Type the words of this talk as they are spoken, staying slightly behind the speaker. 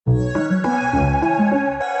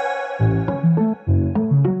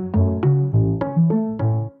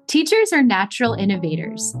Teachers are natural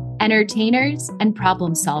innovators, entertainers, and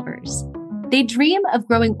problem solvers. They dream of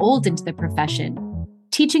growing old into the profession,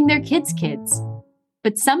 teaching their kids' kids.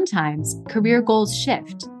 But sometimes career goals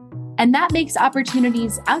shift, and that makes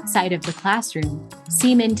opportunities outside of the classroom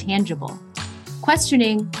seem intangible.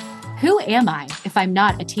 Questioning, who am I if I'm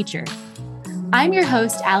not a teacher? I'm your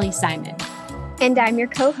host, Allie Simon. And I'm your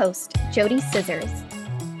co-host, Jody Scissors.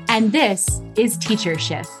 And this is Teacher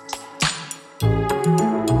Shift.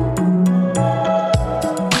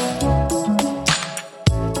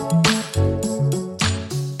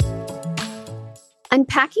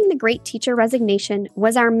 Unpacking the Great Teacher Resignation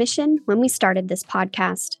was our mission when we started this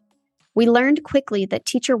podcast. We learned quickly that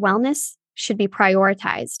teacher wellness should be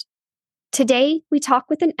prioritized. Today, we talk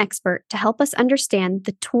with an expert to help us understand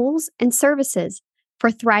the tools and services for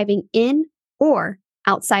thriving in or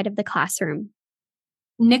outside of the classroom.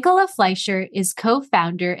 Nicola Fleischer is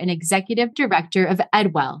co-founder and executive director of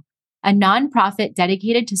Edwell, a nonprofit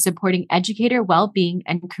dedicated to supporting educator well-being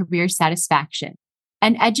and career satisfaction.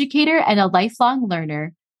 An educator and a lifelong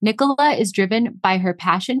learner, Nicola is driven by her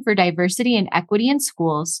passion for diversity and equity in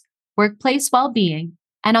schools, workplace well-being,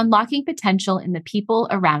 and unlocking potential in the people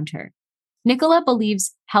around her. Nicola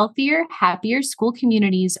believes healthier, happier school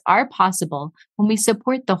communities are possible when we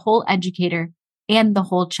support the whole educator and the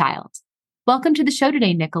whole child. Welcome to the show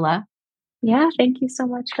today, Nicola. Yeah, thank you so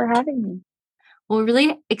much for having me. Well, we're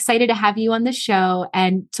really excited to have you on the show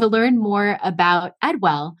and to learn more about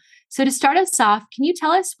Edwell. So to start us off, can you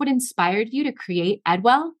tell us what inspired you to create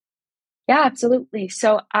Edwell? Yeah, absolutely.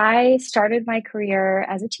 So I started my career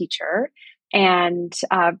as a teacher and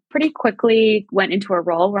pretty quickly went into a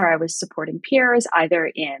role where I was supporting peers, either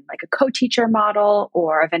in like a co-teacher model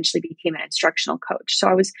or eventually became an instructional coach. So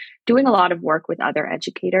I was doing a lot of work with other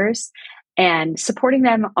educators and supporting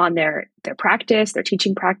them on their practice, their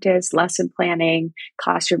teaching practice, lesson planning,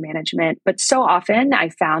 classroom management. But so often I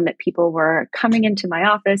found that people were coming into my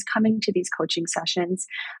office, coming to these coaching sessions.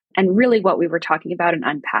 And really what we were talking about and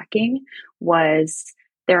unpacking was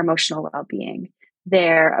their emotional well-being,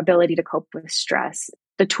 their ability to cope with stress,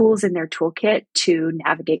 the tools in their toolkit to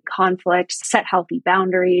navigate conflict, set healthy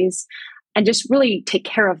boundaries, and just really take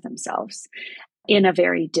care of themselves in a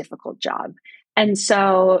very difficult job. And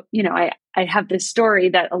so, I have this story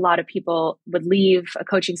that a lot of people would leave a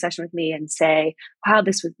coaching session with me and say, wow,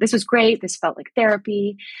 this was great. This felt like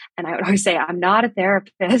therapy. And I would always say, I'm not a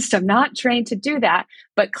therapist. I'm not trained to do that.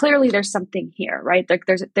 But clearly there's something here, right? Like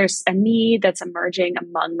there's a need that's emerging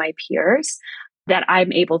among my peers that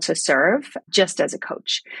I'm able to serve just as a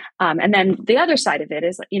coach. And then the other side of it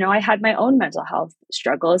is, I had my own mental health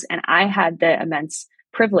struggles and I had the immense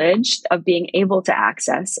privilege of being able to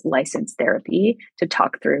access licensed therapy to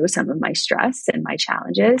talk through some of my stress and my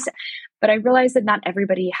challenges. But I realized that not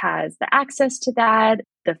everybody has the access to that,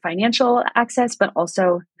 the financial access, but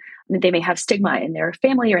also they may have stigma in their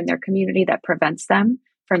family or in their community that prevents them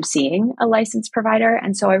from seeing a licensed provider.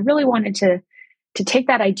 And so I really wanted to take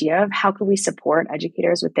that idea of how could we support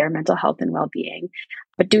educators with their mental health and well-being,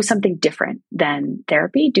 but do something different than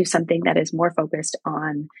therapy, do something that is more focused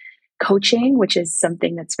on coaching, which is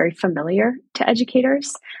something that's very familiar to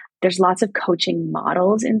educators. There's lots of coaching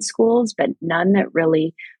models in schools, but none that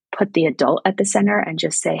really put the adult at the center and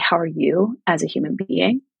just say, how are you as a human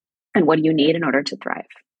being? And what do you need in order to thrive?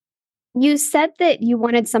 You said that you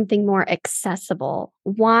wanted something more accessible.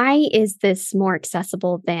 Why is this more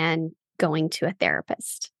accessible than going to a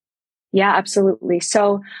therapist? Yeah, absolutely.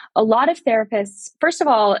 So a lot of therapists, first of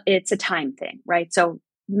all, it's a time thing, right? So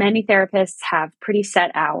many therapists have pretty set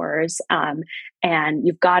hours, and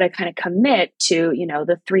you've got to kind of commit to,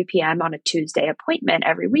 the 3 p.m. on a Tuesday appointment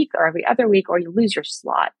every week or every other week, or you lose your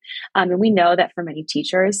slot. And we know that for many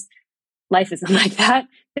teachers, life isn't like that.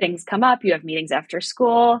 Things come up. You have meetings after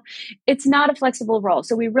school. It's not a flexible role.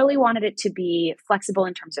 So we really wanted it to be flexible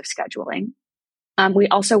in terms of scheduling. We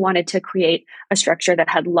also wanted to create a structure that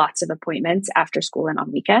had lots of appointments after school and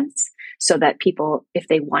on weekends so that people, if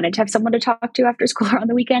they wanted to have someone to talk to after school or on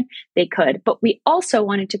the weekend, they could. But we also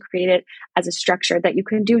wanted to create it as a structure that you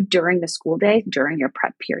can do during the school day, during your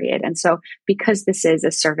prep period. And so because this is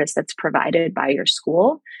a service that's provided by your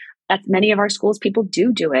school, at many of our schools, people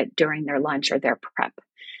do it during their lunch or their prep.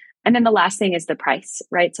 And then the last thing is the price,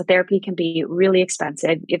 right? So therapy can be really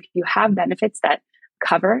expensive. If you have benefits that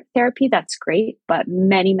cover therapy, that's great. But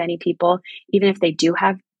many, many people, even if they do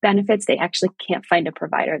have benefits, they actually can't find a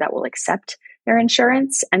provider that will accept their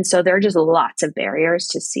insurance. And so there are just lots of barriers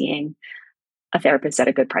to seeing a therapist at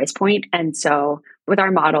a good price point. And so with our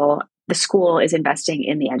model, the school is investing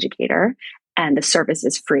in the educator and the service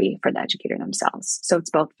is free for the educator themselves. So it's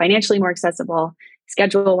both financially more accessible,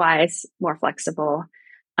 schedule-wise, more flexible,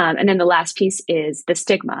 And then the last piece is the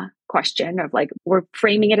stigma question of like, we're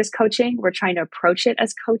framing it as coaching. We're trying to approach it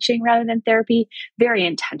as coaching rather than therapy very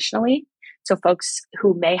intentionally. So folks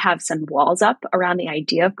who may have some walls up around the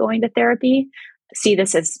idea of going to therapy see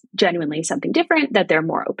this as genuinely something different that they're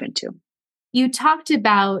more open to. You talked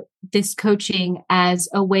about this coaching as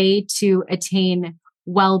a way to attain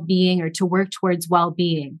well-being or to work towards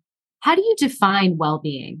well-being. How do you define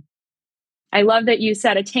well-being? I love that you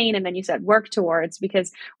said attain and then you said work towards,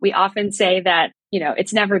 because we often say that,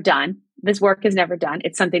 it's never done. This work is never done.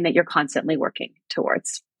 It's something that you're constantly working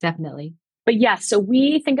towards. Definitely. But yes, so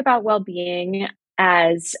we think about well-being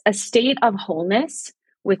as a state of wholeness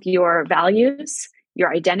with your values,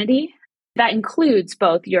 your identity. That includes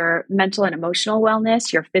both your mental and emotional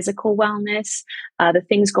wellness, your physical wellness, the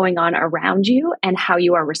things going on around you, and how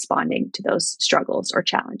you are responding to those struggles or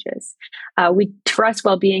challenges. For us,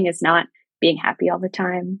 well-being is not being happy all the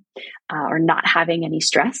time or not having any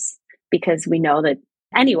stress, because we know that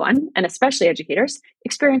anyone, and especially educators,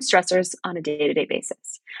 experience stressors on a day-to-day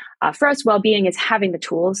basis. For us, well-being is having the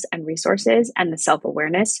tools and resources and the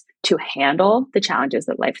self-awareness to handle the challenges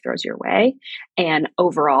that life throws your way. And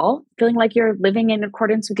overall, feeling like you're living in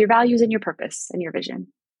accordance with your values and your purpose and your vision.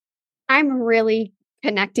 I'm really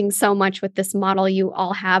connecting so much with this model you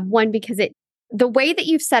all have. One, because the way that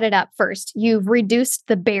you've set it up, first, you've reduced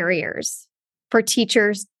the barriers for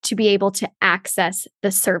teachers to be able to access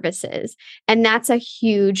the services. And that's a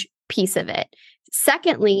huge piece of it.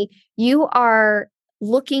 Secondly, you are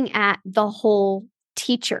looking at the whole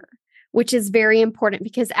teacher, which is very important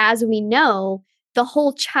because, as we know, the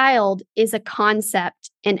whole child is a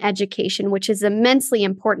concept in education, which is immensely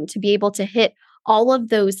important to be able to hit all of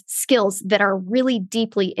those skills that are really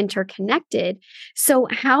deeply interconnected. So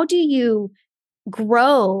how do you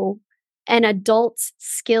grow an adult's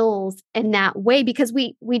skills in that way? Because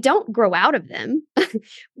we don't grow out of them.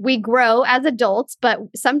 We grow as adults, but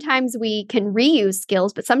sometimes we can reuse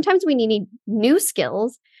skills, but sometimes we need new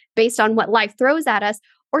skills based on what life throws at us,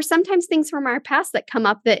 or sometimes things from our past that come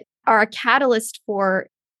up that are a catalyst for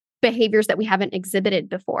behaviors that we haven't exhibited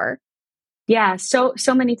before. Yeah, so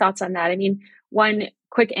many thoughts on that. I mean, one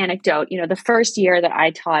quick anecdote, the first year that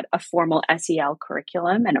I taught a formal SEL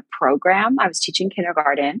curriculum and a program, I was teaching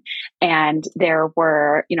kindergarten, and there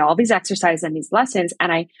were, all these exercises and these lessons.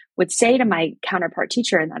 And I would say to my counterpart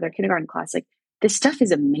teacher in the other kindergarten class, like, this stuff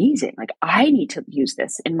is amazing. Like, I need to use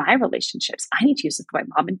this in my relationships. I need to use this with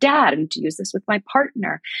my mom and dad. I need to use this with my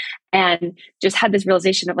partner. And just had this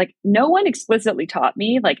realization of like, no one explicitly taught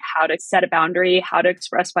me like how to set a boundary, how to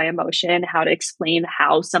express my emotion, how to explain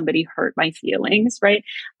how somebody hurt my feelings, right?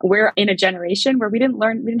 We're in a generation where we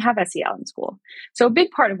didn't have SEL in school. So a big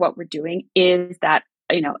part of what we're doing is that,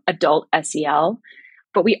 adult SEL.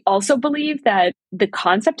 But we also believe that the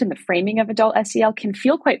concept and the framing of adult SEL can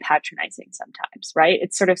feel quite patronizing sometimes, right?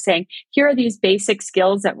 It's sort of saying, here are these basic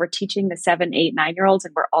skills that we're teaching the 7, 8, 9-year-olds,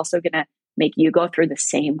 and we're also going to make you go through the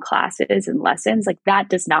same classes and lessons. Like, that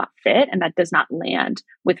does not fit, and that does not land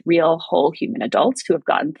with real whole human adults who have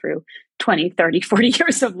gotten through 20, 30, 40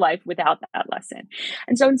 years of life without that lesson.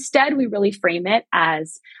 And so instead, we really frame it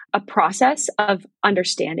as a process of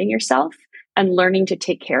understanding yourself and learning to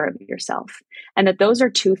take care of yourself. And that those are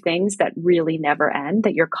two things that really never end,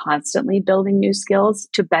 that you're constantly building new skills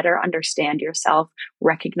to better understand yourself,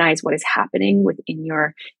 recognize what is happening within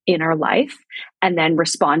your inner life, and then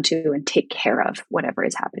respond to and take care of whatever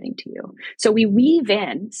is happening to you. So we weave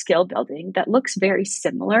in skill building that looks very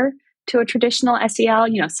similar to a traditional SEL,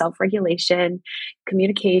 self-regulation,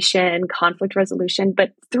 communication, conflict resolution,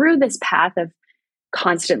 but through this path of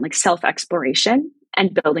constant like self-exploration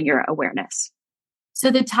and building your awareness.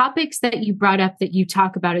 So the topics that you brought up that you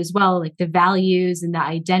talk about as well, like the values and the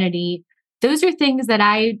identity, those are things that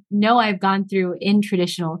I know I've gone through in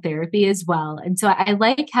traditional therapy as well. And so I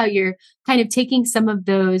like how you're kind of taking some of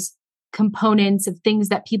those components of things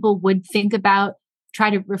that people would think about, try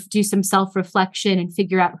to do some self-reflection and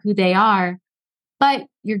figure out who they are, but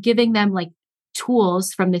you're giving them like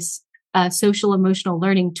tools from this social emotional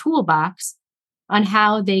learning toolbox on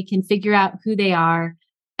how they can figure out who they are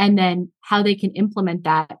and then how they can implement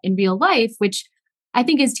that in real life, which I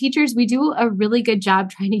think as teachers, we do a really good job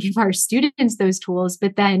trying to give our students those tools,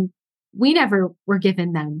 but then we never were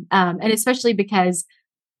given them. And especially because,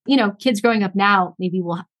 kids growing up now maybe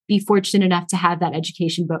will be fortunate enough to have that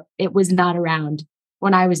education, but it was not around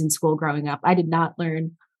when I was in school growing up. I did not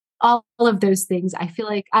learn all of those things. I feel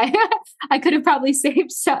like I could have probably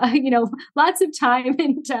saved, lots of time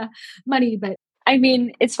and money, but I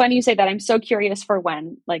mean, it's funny you say that. I'm so curious for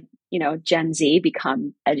when, like, Gen Z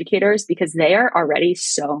become educators, because they are already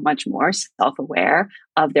so much more self-aware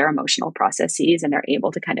of their emotional processes, and they're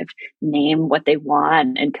able to kind of name what they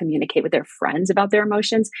want and communicate with their friends about their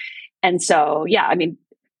emotions. And so, yeah, I mean,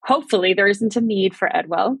 hopefully there isn't a need for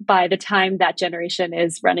Edwell by the time that generation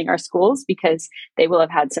is running our schools, because they will have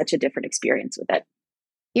had such a different experience with it.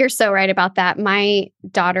 You're so right about that. My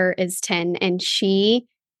daughter is 10 and she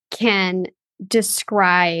can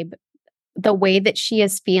describe the way that she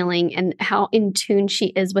is feeling and how in tune she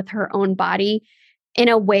is with her own body in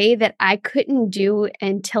a way that I couldn't do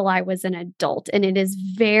until I was an adult. And it's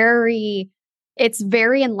very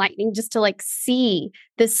enlightening just to like see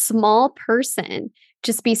this small person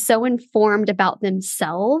just be so informed about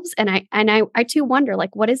themselves. And I too wonder,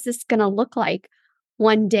 like, what is this going to look like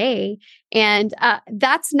one day? And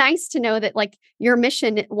that's nice to know that like your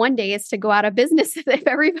mission one day is to go out of business if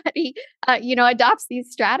everybody, adopts these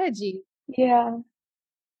strategies. Yeah.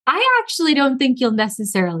 I actually don't think you'll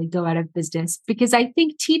necessarily go out of business, because I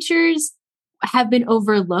think teachers have been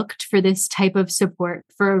overlooked for this type of support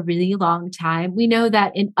for a really long time. We know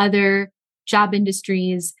that in other job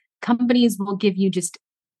industries, companies will give you just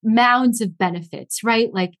mounds of benefits,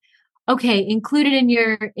 right? Like, okay, included in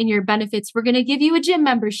your benefits, we're going to give you a gym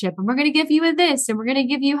membership, and we're going to give you a this, and we're going to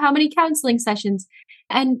give you how many counseling sessions.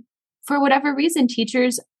 And for whatever reason,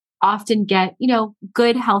 teachers often get,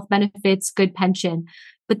 good health benefits, good pension,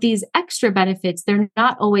 but these extra benefits, they're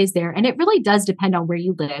not always there. And it really does depend on where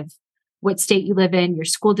you live, what state you live in, your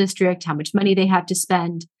school district, how much money they have to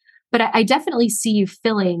spend. But I definitely see you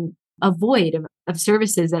filling a void of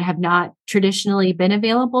services that have not traditionally been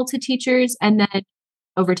available to teachers. And then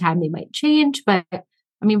over time they might change. But I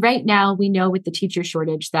mean, right now we know with the teacher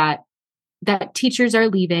shortage that teachers are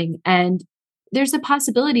leaving, and there's a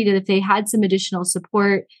possibility that if they had some additional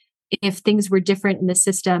support, if things were different in the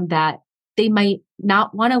system, that they might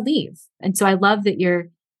not want to leave. And so I love that you're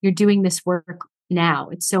doing this work now.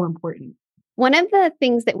 It's so important. One of the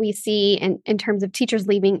things that we see in terms of teachers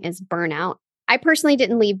leaving is burnout. I personally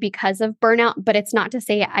didn't leave because of burnout, but it's not to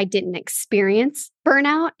say I didn't experience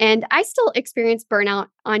burnout. And I still experience burnout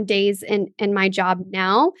on days in my job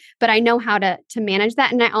now, but I know how to manage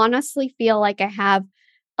that. And I honestly feel like I have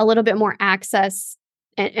a little bit more access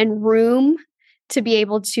and room to be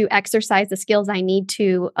able to exercise the skills I need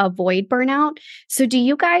to avoid burnout. So do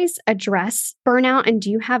you guys address burnout, and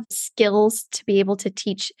do you have skills to be able to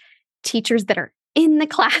teach teachers that are in the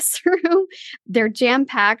classroom? They're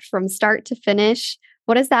jam-packed from start to finish.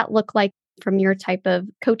 What does that look like from your type of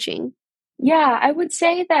coaching? Yeah, I would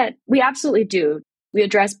say that we absolutely do. We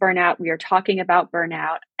address burnout. We are talking about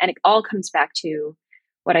burnout. And it all comes back to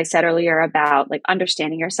what I said earlier about like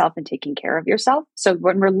understanding yourself and taking care of yourself. So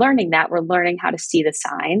when we're learning that, we're learning how to see the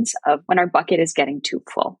signs of when our bucket is getting too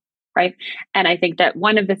full, right? And I think that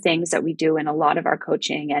one of the things that we do in a lot of our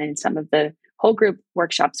coaching and in some of the whole group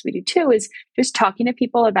workshops we do too is just talking to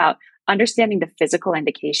people about understanding the physical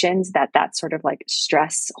indications that sort of like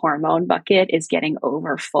stress hormone bucket is getting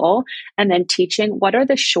over full, and then teaching what are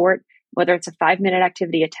the short, whether it's a 5-minute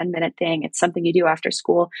activity, a 10-minute thing, it's something you do after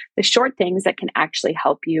school, the short things that can actually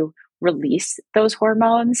help you release those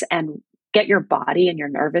hormones and get your body and your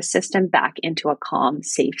nervous system back into a calm,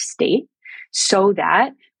 safe state, so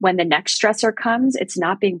that when the next stressor comes, it's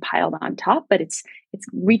not being piled on top, but it's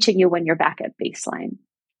reaching you when you're back at baseline.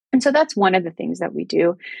 And so that's one of the things that we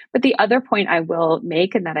do. But the other point I will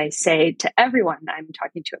make, and that I say to everyone I'm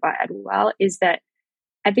talking to about Edwell, is that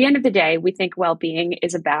at the end of the day, we think well-being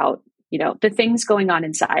is about, the things going on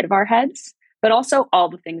inside of our heads, but also all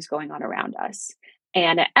the things going on around us.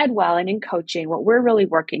 And at Edwell and in coaching, what we're really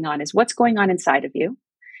working on is what's going on inside of you,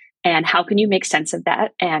 and how can you make sense of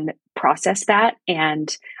that and process that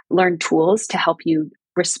and learn tools to help you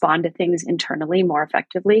respond to things internally more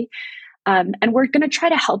effectively. And we're going to try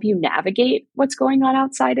to help you navigate what's going on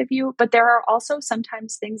outside of you. But there are also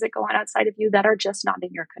sometimes things that go on outside of you that are just not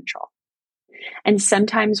in your control. And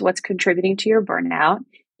sometimes what's contributing to your burnout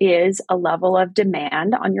is a level of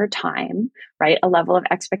demand on your time, right? A level of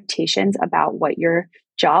expectations about what your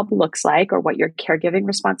job looks like or what your caregiving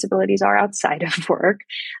responsibilities are outside of work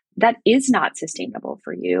that is not sustainable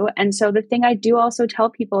for you. And so the thing I do also tell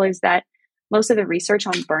people is that most of the research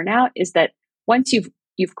on burnout is that once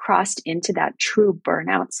you've crossed into that true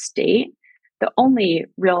burnout state, the only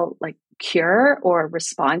real cure or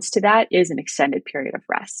response to that is an extended period of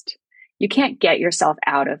rest. You can't get yourself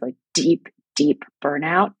out of deep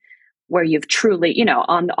burnout where you've truly,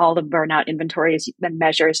 on all the burnout inventories and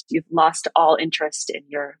measures, you've lost all interest in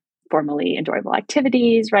your formerly enjoyable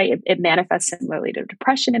activities, right? It manifests similarly to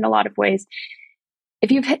depression in a lot of ways.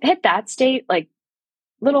 if you've hit that state, like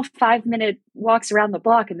little 5-minute walks around the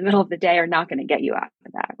block in the middle of the day are not going to get you out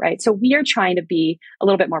of that, right? So we are trying to be a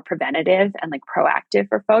little bit more preventative and like proactive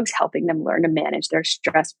for folks, helping them learn to manage their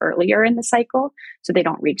stress earlier in the cycle so they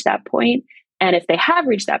don't reach that point. And if they have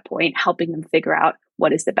reached that point, helping them figure out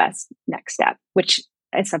what is the best next step, which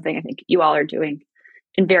is something I think you all are doing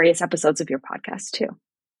in various episodes of your podcast too.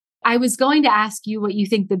 I was going to ask you what you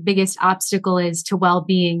think the biggest obstacle is to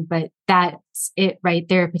well-being, but that's it right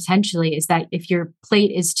there potentially, is that if your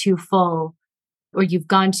plate is too full or you've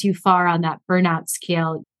gone too far on that burnout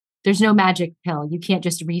scale, there's no magic pill. You can't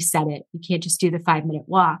just reset it. You can't just do the 5-minute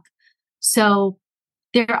walk. So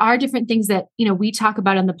there are different things that, we talk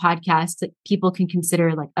about on the podcast that people can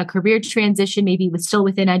consider, like a career transition, maybe still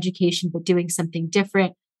within education, but doing something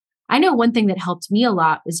different. I know one thing that helped me a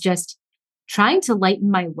lot was just trying to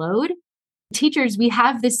lighten my load. Teachers, we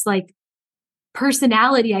have this like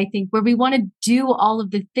personality, I think, where we want to do all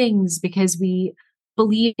of the things because we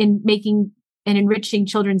believe in making and enriching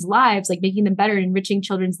children's lives, like making them better and enriching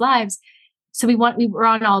children's lives. So we're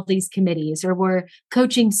on all these committees or we're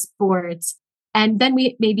coaching sports. And then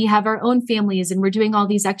we maybe have our own families and we're doing all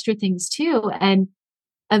these extra things too. And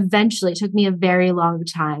eventually it took me a very long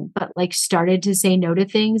time, but like started to say no to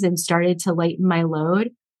things and started to lighten my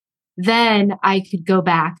load. Then I could go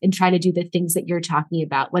back and try to do the things that you're talking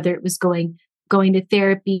about, whether it was going to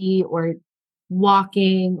therapy or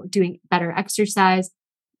walking, or doing better exercise.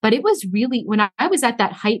 But it was really when I was at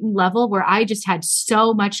that heightened level where I just had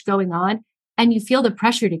so much going on and you feel the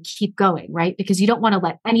pressure to keep going, right? Because you don't want to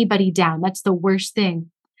let anybody down. That's the worst thing.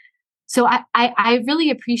 So I really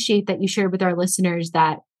appreciate that you shared with our listeners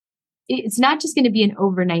that it's not just going to be an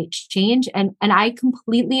overnight change. And I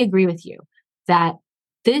completely agree with you that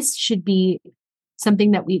this should be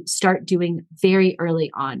something that we start doing very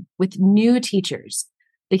early on with new teachers,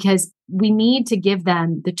 because we need to give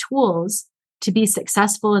them the tools to be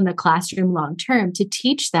successful in the classroom long term, to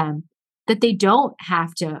teach them that they don't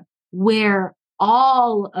have to wear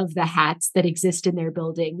all of the hats that exist in their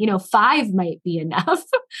building. 5 might be enough.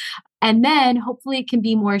 And then hopefully it can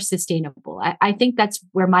be more sustainable. I think that's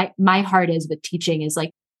where my heart is with teaching, is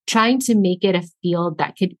like trying to make it a field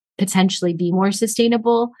that could potentially be more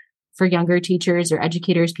sustainable for younger teachers or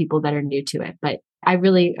educators, people that are new to it. But I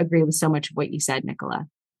really agree with so much of what you said, Nicola.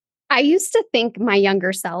 I used to think my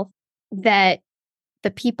younger self that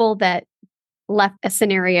the people that left a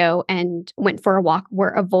scenario and went for a walk were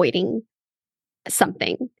avoiding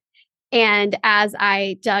something. And as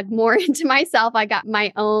I dug more into myself, I got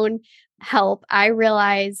my own help. I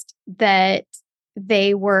realized that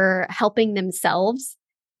they were helping themselves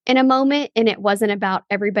in a moment, and it wasn't about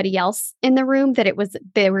everybody else in the room, that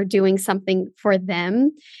they were doing something for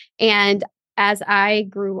them. And as I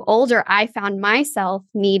grew older, I found myself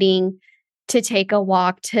needing to take a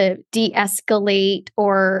walk to de-escalate,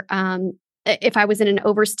 or if I was in an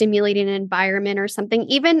overstimulating environment or something.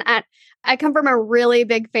 I come from a really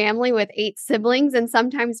big family with 8 siblings, and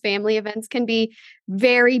sometimes family events can be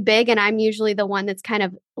very big, and I'm usually the one that's kind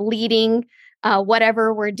of leading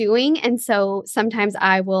whatever we're doing. And so sometimes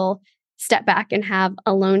I will step back and have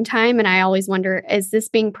alone time. And I always wonder, is this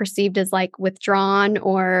being perceived as like withdrawn,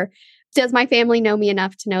 or does my family know me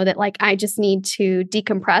enough to know that like I just need to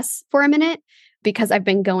decompress for a minute because I've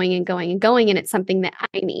been going and going and going, and it's something that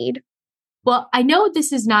I need? Well, I know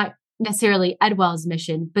this is not necessarily Edwell's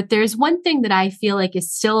mission, but there's one thing that I feel like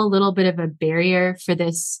is still a little bit of a barrier for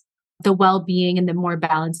this, the well-being and the more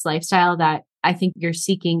balanced lifestyle that I think you're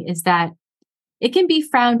seeking, is that it can be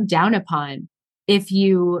frowned down upon if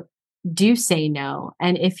you do say no.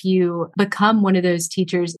 And if you become one of those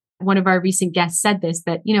teachers, one of our recent guests said this,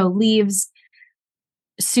 that, leaves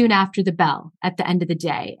soon after the bell at the end of the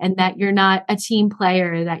day, and that you're not a team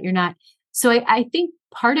player, that you're not. So I think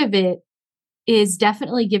part of it is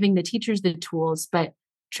definitely giving the teachers the tools, but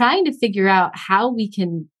trying to figure out how we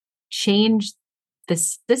can change the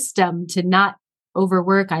system to not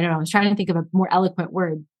overwork. I don't know. I was trying to think of a more eloquent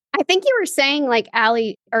word. I think you were saying, like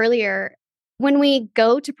Allie earlier, when we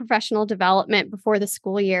go to professional development before the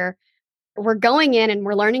school year, we're going in and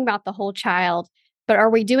we're learning about the whole child, but are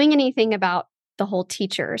we doing anything about the whole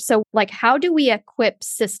teacher? So like, how do we equip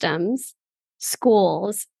systems,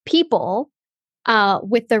 schools, people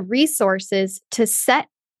with the resources to set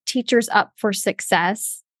teachers up for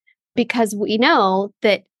success? Because we know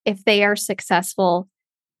that if they are successful,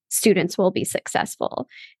 students will be successful.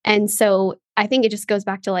 And so I think it just goes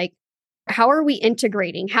back to like, how are we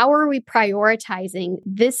integrating? How are we prioritizing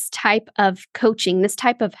this type of coaching, this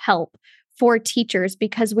type of help for teachers?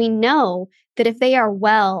 Because we know that if they are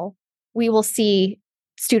well, we will see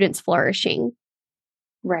students flourishing.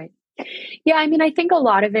 Right. Yeah, I mean, I think a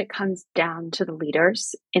lot of it comes down to the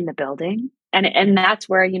leaders in the building. And that's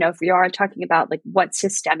where, if you are talking about like what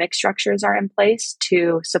systemic structures are in place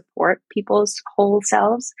to support people's whole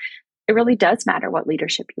selves, it really does matter what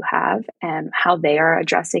leadership you have and how they are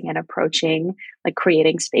addressing and approaching, like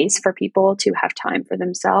creating space for people to have time for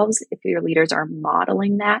themselves. If your leaders are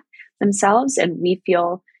modeling that themselves, and we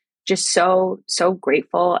feel just so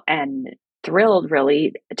grateful and thrilled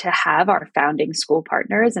really to have our founding school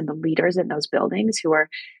partners and the leaders in those buildings who are,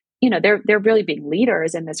 they're really being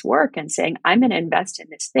leaders in this work and saying, I'm going to invest in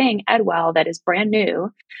this thing, Edwell, that is brand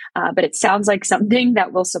new, but it sounds like something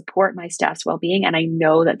that will support my staff's well-being, and I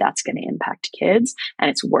know that that's going to impact kids,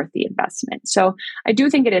 and it's worth the investment. So I do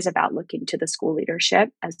think it is about looking to the school leadership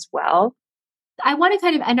as well. I want to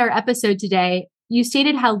kind of end our episode today. You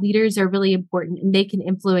stated how leaders are really important and they can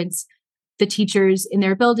influence the teachers in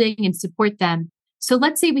their building and support them. So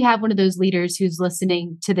let's say we have one of those leaders who's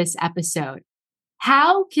listening to this episode.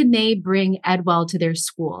 How can they bring Edwell to their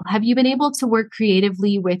school? Have you been able to work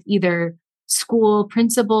creatively with either school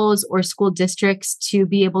principals or school districts to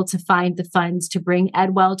be able to find the funds to bring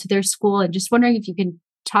Edwell to their school? And just wondering if you can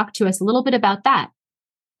talk to us a little bit about that.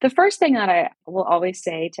 The first thing that I will always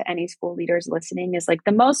say to any school leaders listening is like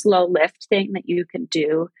the most low lift thing that you can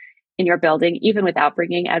do in your building, even without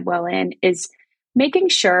bringing Edwell in, is making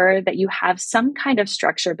sure that you have some kind of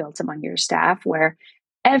structure built among your staff where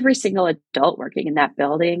every single adult working in that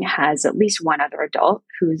building has at least one other adult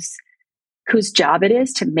whose job it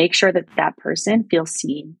is to make sure that that person feels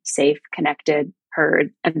seen, safe, connected,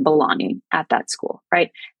 heard, and belonging at that school,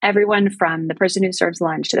 right? Everyone from the person who serves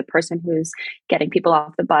lunch to the person who's getting people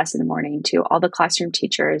off the bus in the morning to all the classroom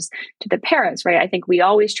teachers to the paras, right? I think we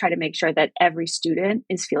always try to make sure that every student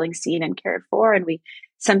is feeling seen and cared for. And we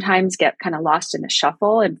sometimes get kind of lost in the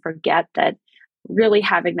shuffle and forget that really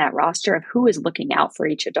having that roster of who is looking out for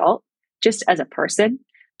each adult, just as a person,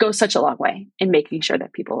 goes such a long way in making sure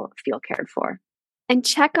that people feel cared for. And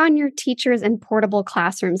check on your teachers in portable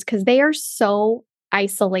classrooms because they are so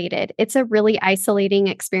isolated. It's a really isolating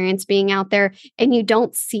experience being out there, and you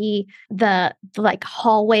don't see the like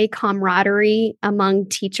hallway camaraderie among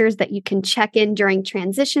teachers that you can check in during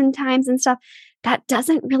transition times and stuff. That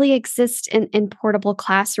doesn't really exist in portable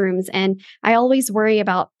classrooms. And I always worry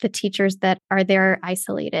about the teachers that are there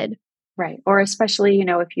isolated. Right. Or especially,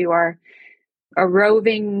 if you are a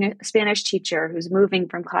roving Spanish teacher who's moving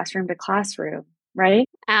from classroom to classroom, right?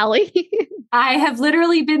 Allie. I have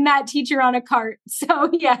literally been that teacher on a cart. So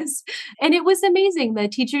yes. And it was amazing. The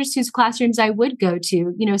teachers whose classrooms I would go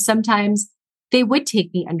to, sometimes they would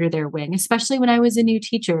take me under their wing, especially when I was a new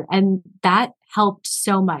teacher. And that helped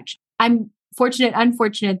so much. I'm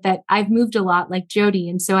unfortunate that I've moved a lot like Jody.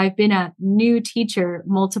 And so I've been a new teacher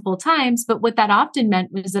multiple times. But what that often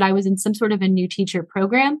meant was that I was in some sort of a new teacher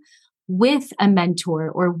program with a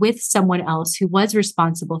mentor or with someone else who was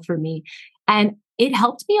responsible for me. And it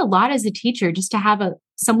helped me a lot as a teacher just to have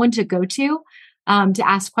someone to go to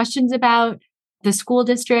ask questions about the school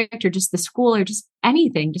district or just the school or just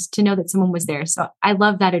anything, just to know that someone was there. So I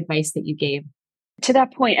love that advice that you gave. To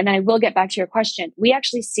that point, and I will get back to your question, we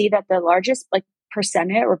actually see that the largest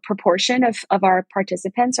percentage or proportion of our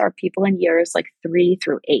participants are people in years 3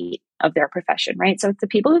 through 8 of their profession, right? So it's the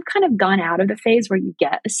people who've kind of gone out of the phase where you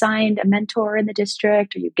get assigned a mentor in the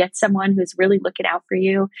district or you get someone who's really looking out for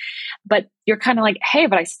you, but you're kind of like, hey,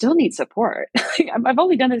 but I still need support. I've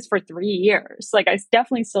only done this for 3 years. I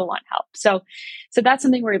definitely still want help. So that's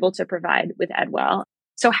something we're able to provide with Edwell.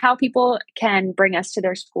 So how people can bring us to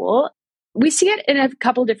their school. We see it in a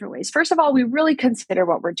couple of different ways. First of all, we really consider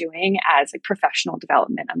what we're doing as professional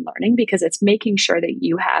development and learning because it's making sure that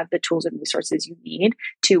you have the tools and resources you need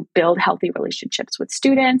to build healthy relationships with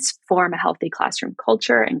students, form a healthy classroom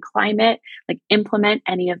culture and climate, implement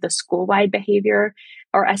any of the school-wide behavior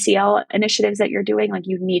or SEL initiatives that you're doing.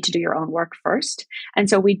 You need to do your own work first. And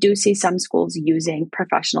so we do see some schools using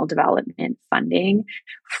professional development funding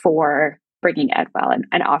for bringing Edwell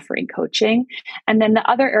and offering coaching. And then the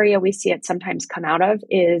other area we see it sometimes come out of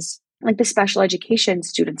is the special education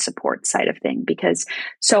student support side of thing, because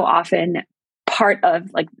so often part of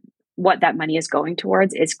what that money is going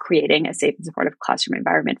towards is creating a safe and supportive classroom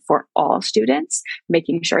environment for all students,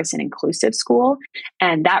 making sure it's an inclusive school.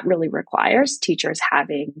 And that really requires teachers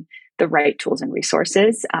having the right tools and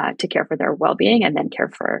resources to care for their well-being and then care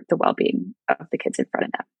for the well-being of the kids in front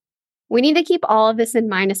of them. We need to keep all of this in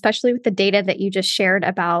mind, especially with the data that you just shared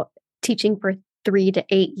about teaching for 3 to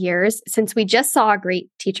 8 years, since we just saw a great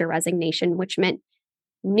teacher resignation, which meant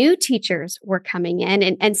new teachers were coming in,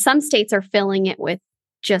 and some states are filling it with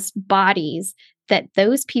just bodies, that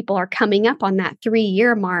those people are coming up on that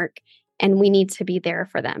 3-year mark, and we need to be there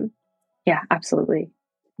for them. Yeah, absolutely.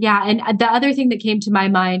 Yeah. And the other thing that came to my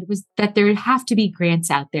mind was that there have to be grants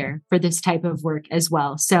out there for this type of work as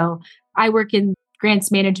well. So I work in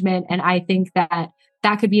grants management, and I think that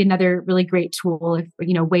that could be another really great tool, if,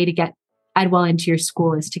 way to get Edwell into your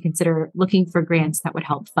school is to consider looking for grants that would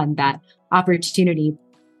help fund that opportunity.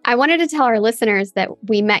 I wanted to tell our listeners that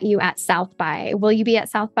we met you at South by. Will you be at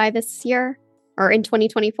South by this year or in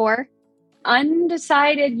 2024?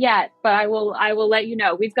 Undecided yet, but I will let you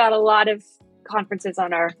know. We've got a lot of conferences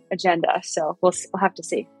on our agenda, so we'll have to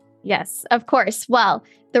see. Yes, of course. Well,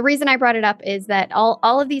 the reason I brought it up is that all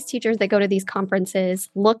of these teachers that go to these conferences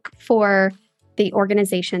look for the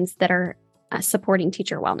organizations that are supporting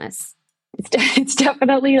teacher wellness. It's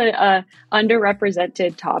definitely a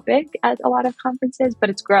underrepresented topic at a lot of conferences, but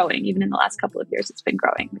it's growing. Even in the last couple of years, it's been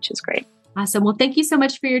growing, which is great. Awesome. Well, thank you so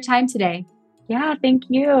much for your time today. Yeah, thank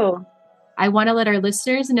you. I want to let our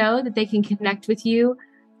listeners know that they can connect with you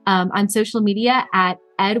on social media at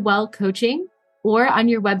Edwell Coaching or on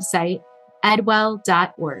your website,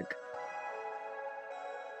 edwell.org.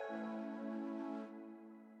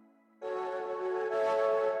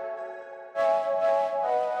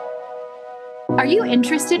 Are you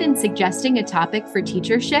interested in suggesting a topic for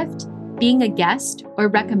Teacher Shift, being a guest, or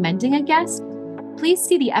recommending a guest? Please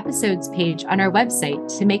see the episodes page on our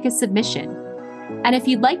website to make a submission. And if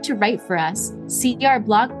you'd like to write for us, see our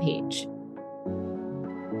blog page.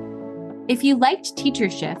 If you liked Teacher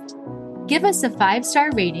Shift, give us a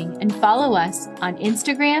 5-star rating and follow us on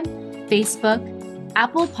Instagram, Facebook,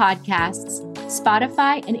 Apple Podcasts,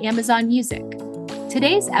 Spotify, and Amazon Music.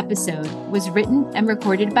 Today's episode was written and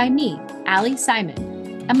recorded by me, Allie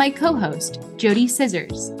Simon, and my co-host, Jody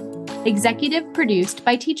Scissors. Executive produced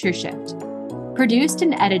by Teacher Shift. Produced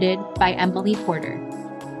and edited by Emily Porter.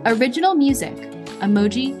 Original music,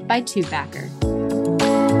 Emoji by Tubacker.